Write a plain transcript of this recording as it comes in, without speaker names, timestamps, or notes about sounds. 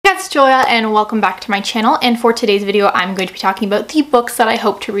it's Julia and welcome back to my channel, and for today's video I'm going to be talking about the books that I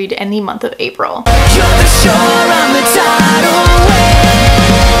hope to read in the month of April.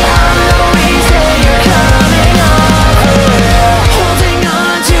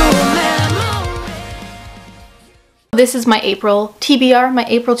 This is my April TBR, my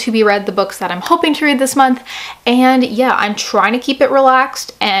April to be read, the books that I'm hoping to read this month. And yeah, I'm trying to keep it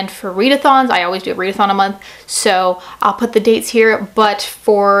relaxed, and for readathons, I always do a readathon a month, so I'll put the dates here, but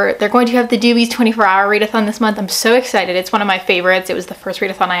they're going to have the Deweys 24-hour readathon this month. I'm so excited. It's one of my favorites. It was the first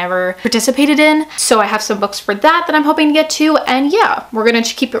readathon I ever participated in, so I have some books for that I'm hoping to get to, and yeah, we're gonna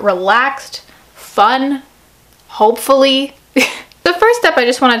keep it relaxed, fun, hopefully. The first step, I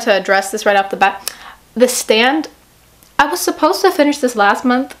just wanted to address this right off the bat. The Stand, I was supposed to finish this last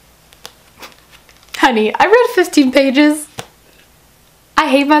month. Honey, I read 15 pages. I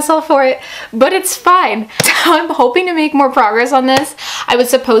hate myself for it, but it's fine. So I'm hoping to make more progress on this. I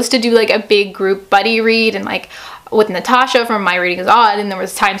was supposed to do like a big group buddy read and like with Natasha from My Reading is Odd, and there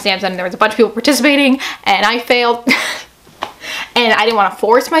was timestamps and there was a bunch of people participating, and I failed. And I didn't want to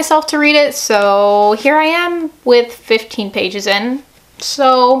force myself to read it, so here I am with 15 pages in.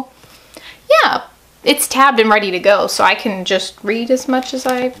 So yeah. It's tabbed and ready to go, so I can just read as much as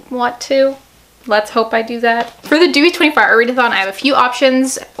I want to. Let's hope I do that. For the Deweys 24-hour readathon, I have a few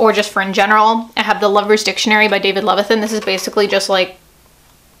options, or just for in general. I have the Lover's Dictionary by David Levithan. This is basically just like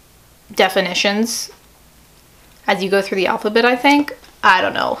definitions as you go through the alphabet, I think. I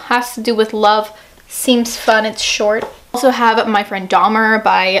don't know. Has to do with love. Seems fun. It's short. Also have My Friend Dahmer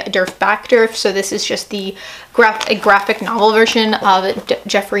by Durf Backdurf. So this is just the graphic novel version of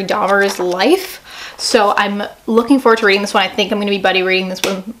Jeffrey Dahmer's life. So I'm looking forward to reading this one. I think I'm going to be buddy reading this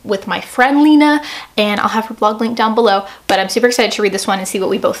one with my friend Lena, and I'll have her blog linked down below. But I'm super excited to read this one and see what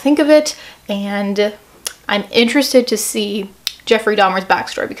we both think of it. And I'm interested to see Jeffrey Dahmer's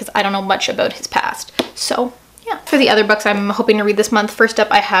backstory because I don't know much about his past. So yeah. For the other books I'm hoping to read this month, first up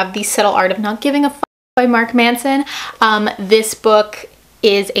I have The Subtle Art of Not Giving a F by Mark Manson. This book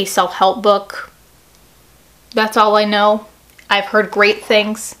is a self-help book. That's all I know. I've heard great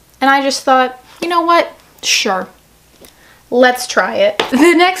things, and I just thought, you know what? Sure. Let's try it.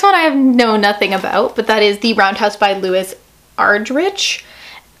 The next one I know nothing about, but that is The Roundhouse by Louis Ardrich.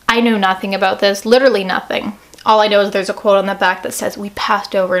 I know nothing about this, literally nothing. All I know is there's a quote on the back that says, "We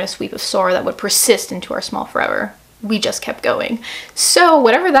passed over in a sweep of sorrow that would persist into our small forever. We just kept going." So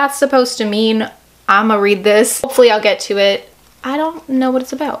whatever that's supposed to mean, I'ma read this. Hopefully I'll get to it. I don't know what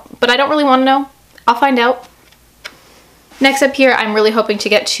it's about, but I don't really want to know. I'll find out. Next up here, I'm really hoping to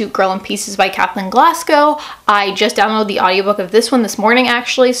get to Girl in Pieces by Kathleen Glasgow. I just downloaded the audiobook of this one this morning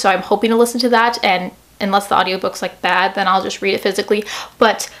actually, so I'm hoping to listen to that, and unless the audiobook's like bad, then I'll just read it physically.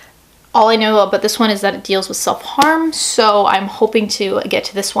 But all I know about this one is that it deals with self-harm, so I'm hoping to get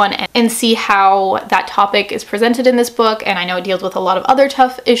to this one and see how that topic is presented in this book. And I know it deals with a lot of other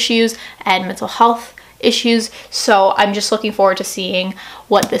tough issues and mental health issues, so I'm just looking forward to seeing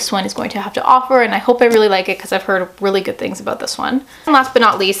what this one is going to have to offer, and I hope I really like it because I've heard really good things about this one. And last but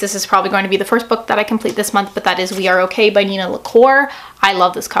not least, this is probably going to be the first book that I complete this month, but that is We Are Okay by Nina LaCour. I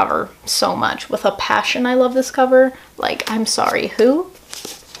love this cover so much. With a passion, I love this cover. Like, I'm sorry, who?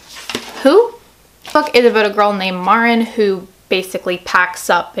 Who? The book is about a girl named Marin who basically packs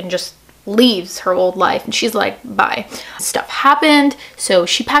up and just leaves her old life, and she's like, bye. Stuff happened, so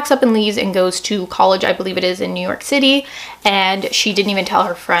she packs up and leaves and goes to college, I believe it is in New York City, and she didn't even tell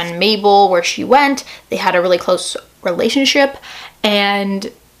her friend Mabel where she went. They had a really close relationship,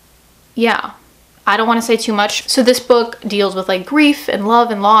 and yeah, I don't want to say too much. So this book deals with like grief and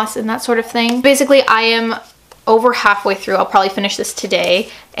love and loss and that sort of thing. Basically, I am over halfway through. I'll probably finish this today,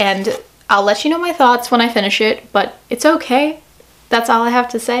 and I'll let you know my thoughts when I finish it, but it's okay. That's all I have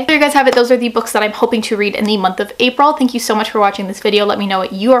to say. There you guys have it. Those are the books that I'm hoping to read in the month of April. Thank you so much for watching this video. Let me know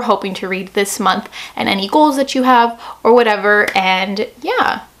what you are hoping to read this month and any goals that you have or whatever. And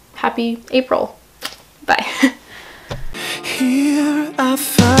yeah, happy April. Bye. Here I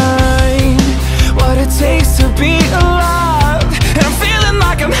find